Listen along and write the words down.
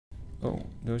Oh,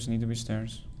 those need to be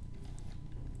stairs.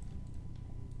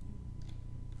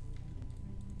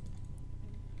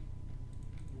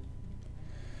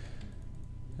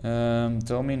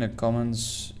 Tell me in the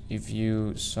comments if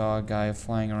you saw a guy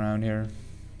flying around here.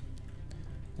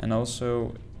 And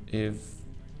also if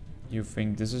you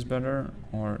think this is better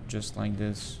or just like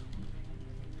this.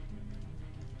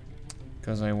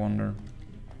 Because I wonder.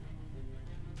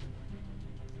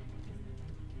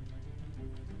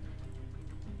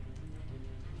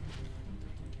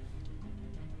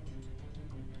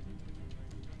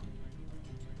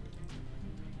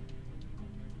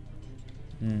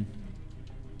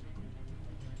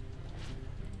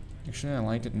 Actually, I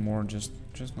like it more just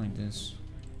like this.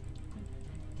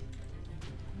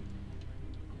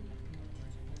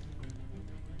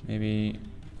 Maybe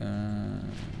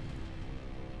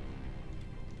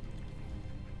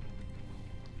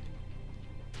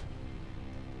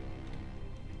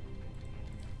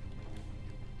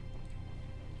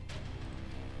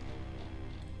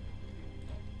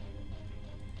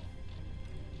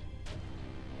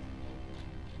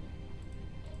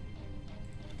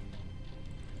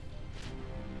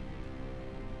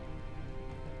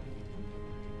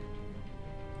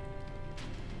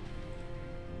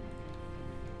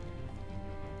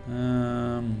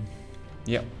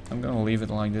yeah, I'm gonna leave it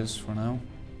like this for now.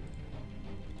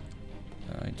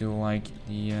 I do like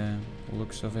the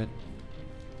looks of it.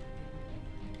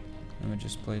 Let me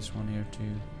just place one here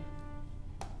too.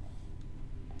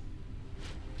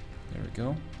 There we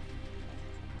go.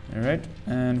 Alright,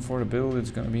 and for the build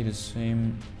it's gonna be the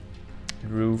same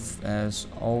roof as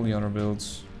all the other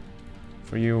builds.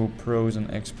 For you pros and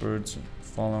experts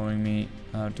following me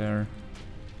out there,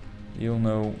 you'll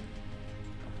know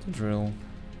the drill.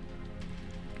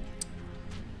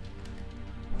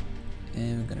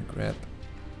 And we're gonna grab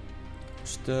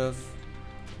stuff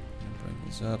and bring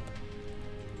this up.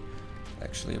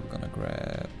 Actually, we're gonna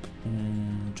grab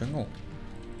jungle.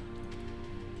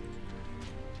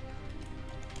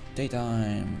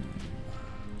 Daytime.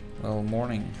 Well,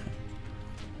 morning.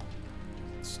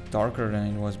 It's darker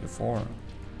than it was before.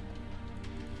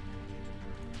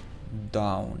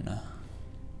 Down.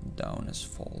 Down has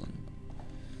fallen.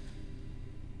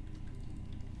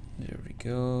 There we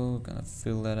go. Gonna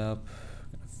fill that up.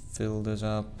 Gonna fill this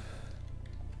up.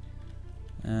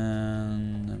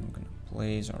 And then we're gonna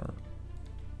place our.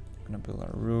 Gonna build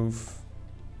our roof.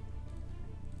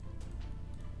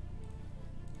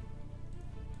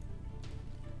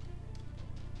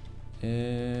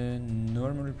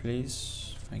 Normally,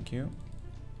 please. Thank you.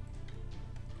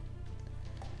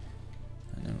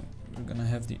 And then we're gonna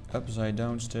have the upside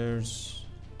down stairs.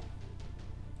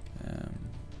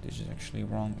 This is actually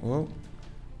wrong. Whoa,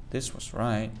 this was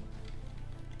right.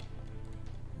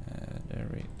 There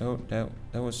we. Oh, that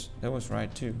was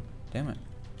right too. Damn it.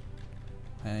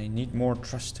 I need more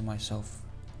trust in myself.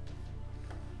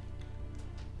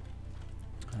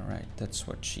 All right, that's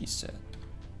what she said.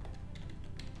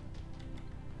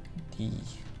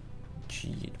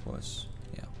 G it was.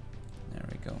 Yeah, there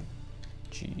we go.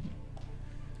 G.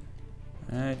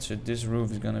 Alright, so this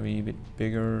roof is gonna be a bit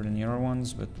bigger than the other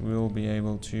ones, but we'll be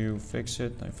able to fix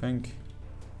it, I think.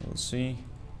 We'll see.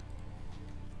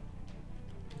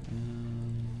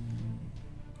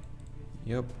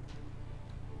 Yep.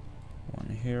 One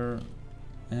here,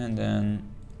 and then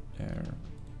there.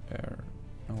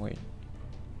 Oh wait.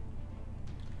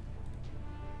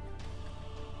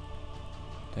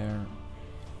 There.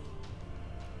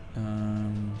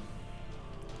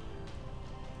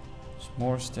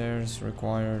 More stairs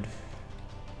required.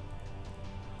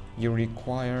 You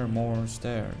require more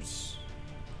stairs.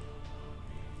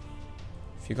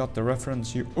 If you got the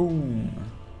reference, you own.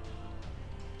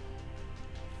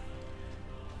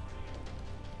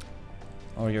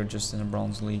 Or you're just in a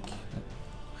bronze league,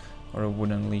 or a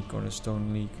wooden league, or a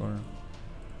stone league, or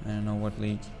I don't know what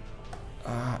league.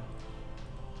 Ah,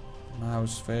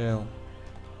 mouse fail.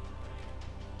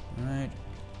 Right.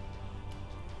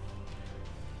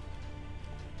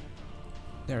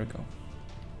 There we go.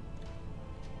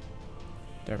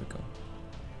 There we go.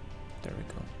 There we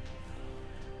go.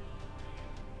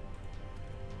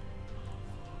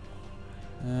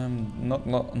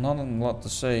 Not a lot to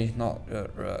say. Not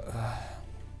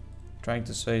trying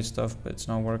to say stuff, but it's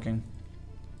not working.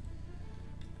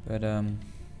 But I've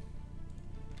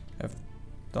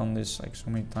done this like so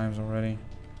many times already.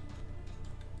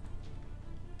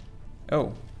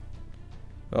 Oh.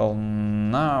 Well,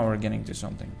 now we're getting to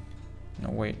something. No,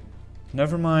 wait.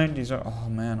 Never mind. These are... Oh,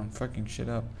 man. I'm fucking shit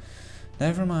up.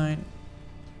 Never mind.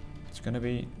 It's gonna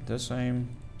be the same.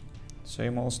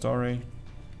 Same old story.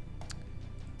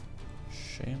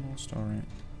 Same old story.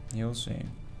 You'll see.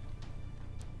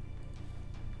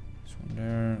 This one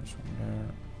there, this one there.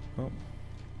 Oh.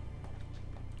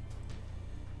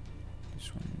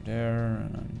 This one there,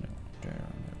 and then that one there,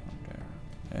 and that one there.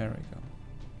 There we go.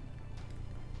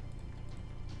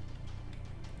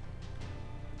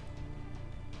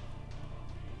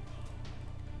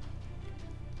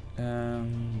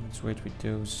 Let's wait with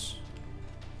those.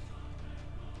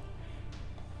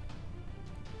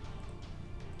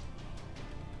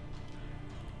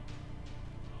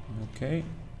 Okay.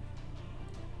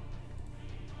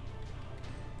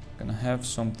 Gonna have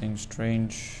something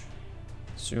strange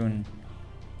soon.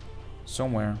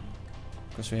 Somewhere.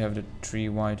 Because we have the 3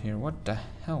 white here. What the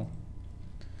hell?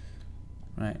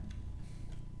 Right.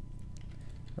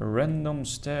 A random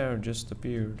stair just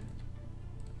appeared.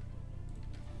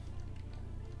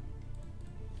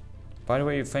 By the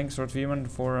way, thanks Lord Veman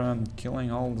for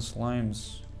killing all the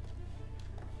slimes.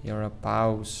 You're a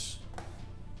pause.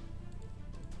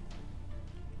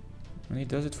 And he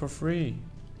does it for free.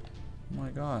 Oh my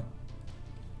god.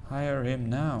 Hire him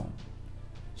now.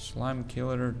 Slime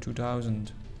Killer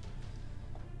 2000.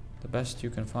 The best you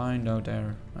can find out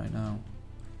there right now.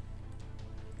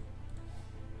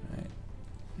 Right.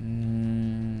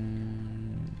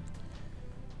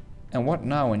 And what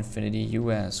now, Infinity,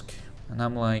 you ask? And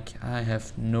I'm like, I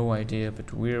have no idea,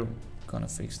 but we're gonna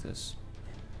fix this.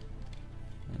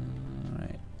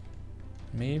 Alright.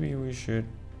 Maybe we should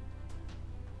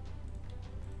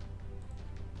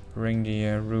bring the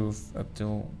roof up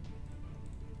till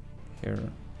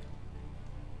here.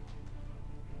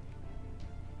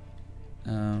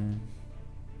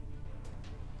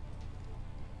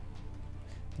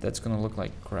 That's gonna look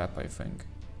like crap, I think.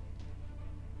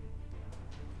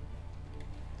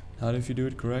 Not if you do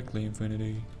it correctly,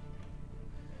 Infinity.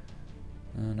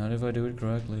 Not if I do it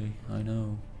correctly, I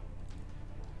know.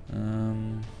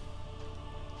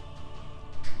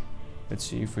 Let's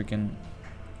see if we can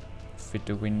fit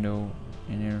the window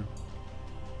in here.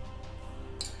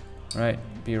 Right,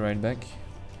 be right back.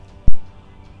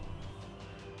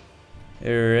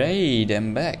 Alright,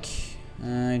 I'm back.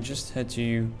 I just had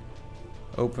to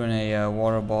open a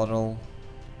water bottle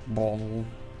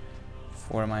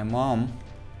for my mom,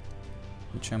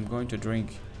 which I'm going to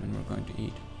drink and we're going to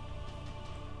eat.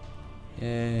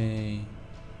 Yay.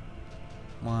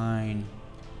 Wine.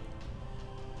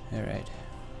 Alright.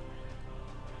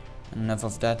 Enough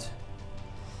of that.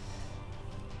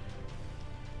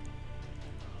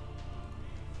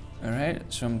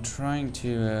 Alright, so I'm trying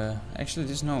to... actually,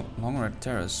 this is no longer a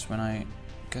terrace when I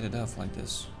cut it off like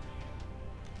this.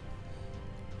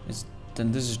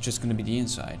 Then this is just gonna be the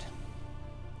inside.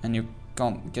 And you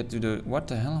can't get to the... what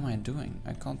the hell am I doing?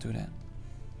 I can't do that.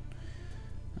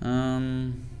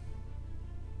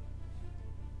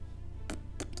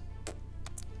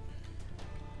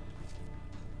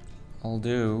 I'll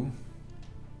do...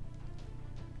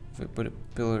 if I put a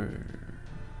pillar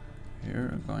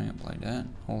here, going up like that,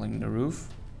 holding the roof.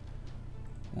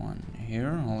 One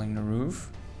here, holding the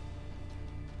roof.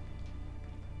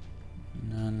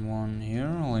 And then one here,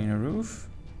 holding the roof.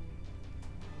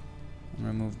 And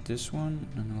remove this one,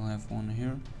 and we'll have one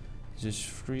here. This is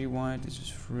 3 white, this is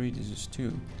 3, this is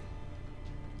 2.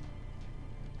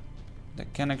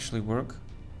 That can actually work.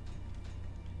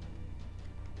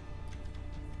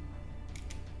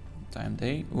 Time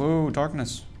day. Whoa,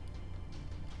 darkness.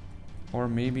 Or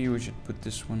maybe we should put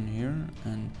this one here,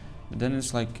 and then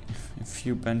it's like a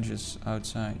few benches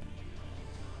outside.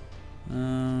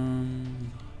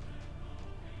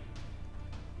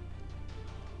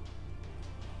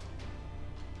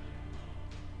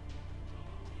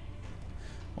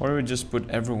 Or we just put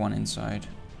everyone inside.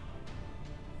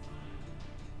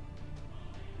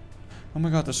 Oh my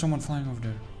god, there's someone flying over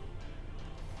there.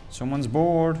 Someone's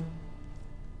bored.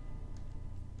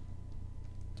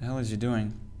 The hell is he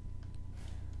doing?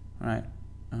 Right.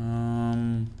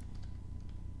 I'm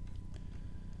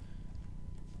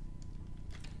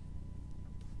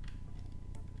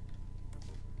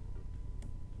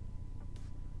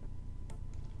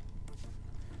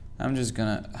just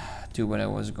gonna do what I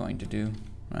was going to do.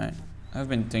 Right. I've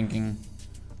been thinking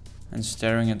and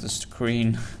staring at the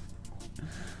screen.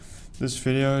 This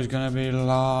video is gonna be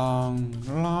long.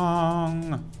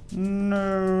 No.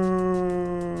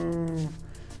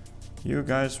 You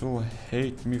guys will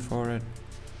hate me for it.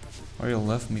 Or you'll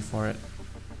love me for it.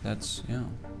 That's, yeah.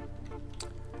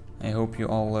 I hope you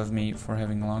all love me for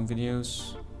having long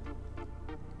videos.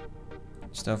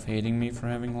 Stop hating me for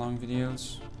having long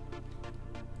videos.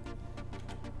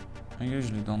 I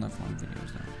usually don't have long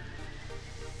videos though.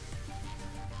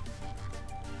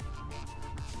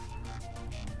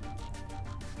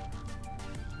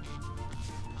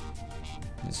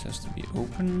 this has to be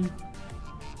open.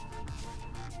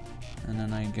 And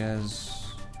then I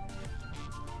guess...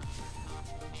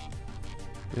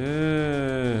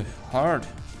 hard.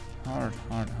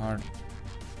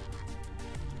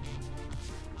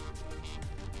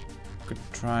 Could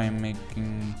try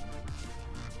making...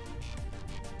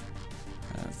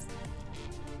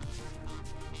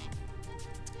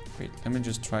 wait, let me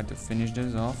just try to finish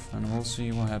this off and we'll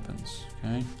see what happens,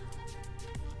 okay?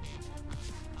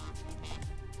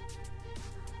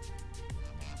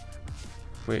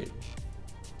 Wait.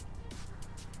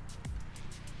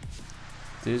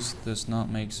 This does not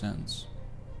make sense.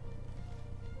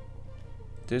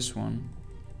 This one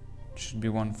should be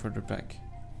one further back.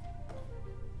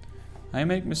 I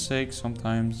make mistakes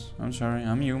sometimes. I'm sorry,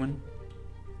 I'm human.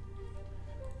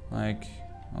 Like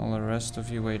all the rest of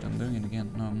you. Wait, I'm doing it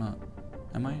again. No, I'm not.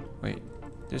 Am I? Wait,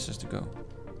 this has to go.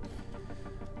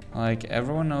 Like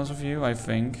everyone else of you, I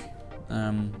think,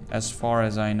 as far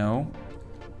as I know,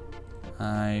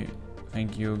 I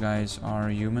think you guys are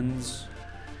humans,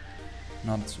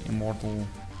 not immortal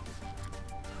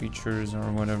creatures or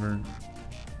whatever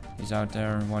is out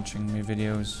there watching my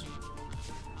videos.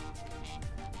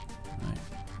 Right.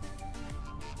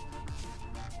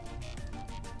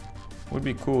 Would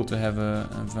be cool to have a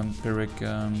vampiric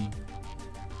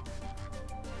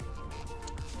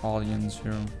audience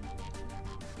here.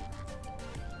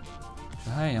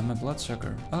 Hi, I'm a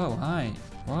bloodsucker. Oh, hi.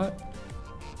 What?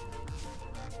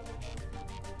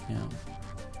 Yeah.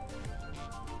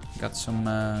 Got some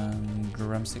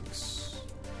drumsticks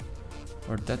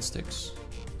or dead sticks.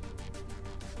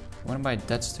 Want to buy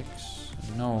dead sticks?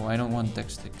 No, I don't want dead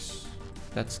sticks.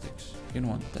 Dead sticks. You don't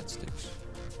want dead sticks.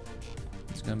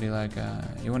 It's gonna be like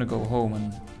you want to go home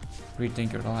and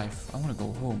rethink your life. I want to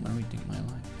go home and rethink my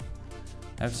life.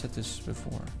 I've said this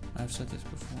before.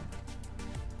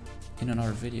 In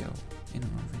another video.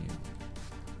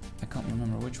 I can't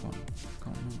remember which one.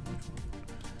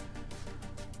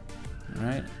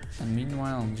 Right, and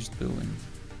meanwhile I'm just building.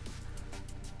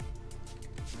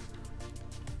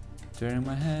 Turning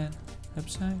my head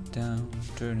upside down,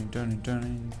 turning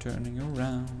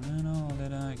around, and all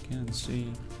that I can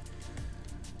see.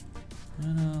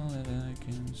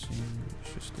 Is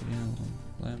just a yellow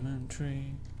lemon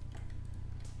tree.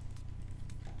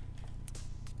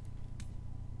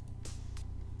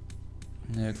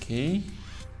 Okay.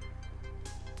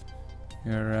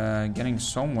 You're getting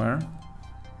somewhere.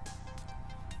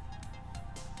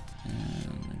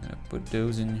 Put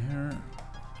those in here.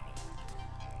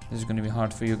 This is gonna be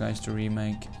hard for you guys to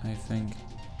remake, I think.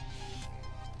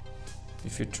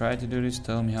 If you try to do this,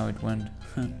 tell me how it went.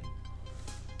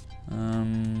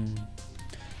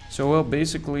 So well,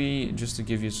 basically, just to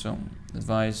give you some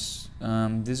advice,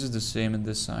 this is the same at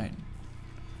this side.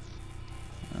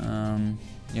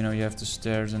 You know, you have the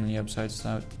stairs and the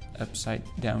upside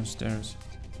down stairs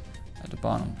at the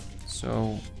bottom.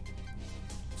 So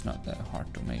it's not that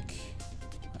hard to make,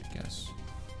 I guess.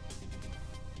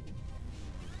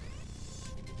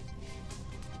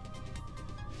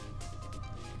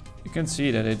 You can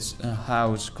see that it's a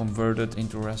house converted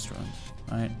into a restaurant,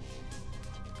 right?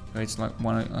 So it's like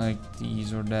one like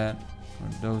these or that, or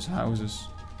those houses,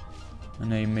 and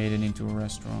they made it into a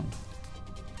restaurant.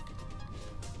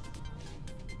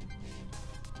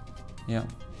 Yeah,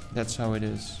 that's how it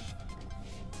is.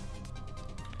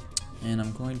 And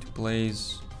I'm going to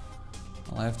place,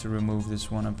 I'll have to remove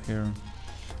this one up here.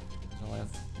 I'll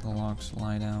have the logs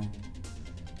lie down.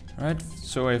 Alright,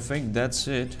 so I think that's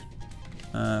it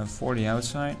for the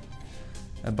outside.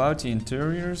 About the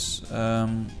interiors,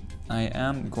 I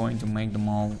am going to make them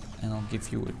all and I'll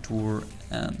give you a tour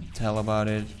and tell about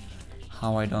it,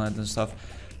 how I done it and stuff.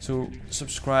 So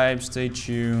subscribe, stay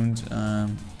tuned,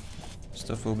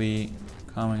 stuff will be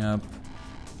coming up.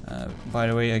 By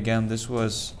the way, again, this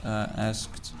was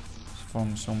asked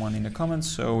from someone in the comments,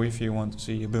 so if you want to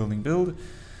see a building build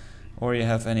or you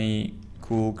have any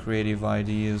cool creative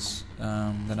ideas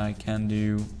that I can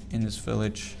do in this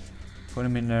village, put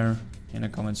them in there in the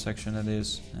comment section, that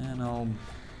is, and I'll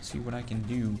see what I can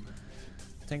do.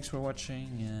 Thanks for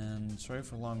watching and sorry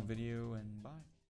for a long video, and bye.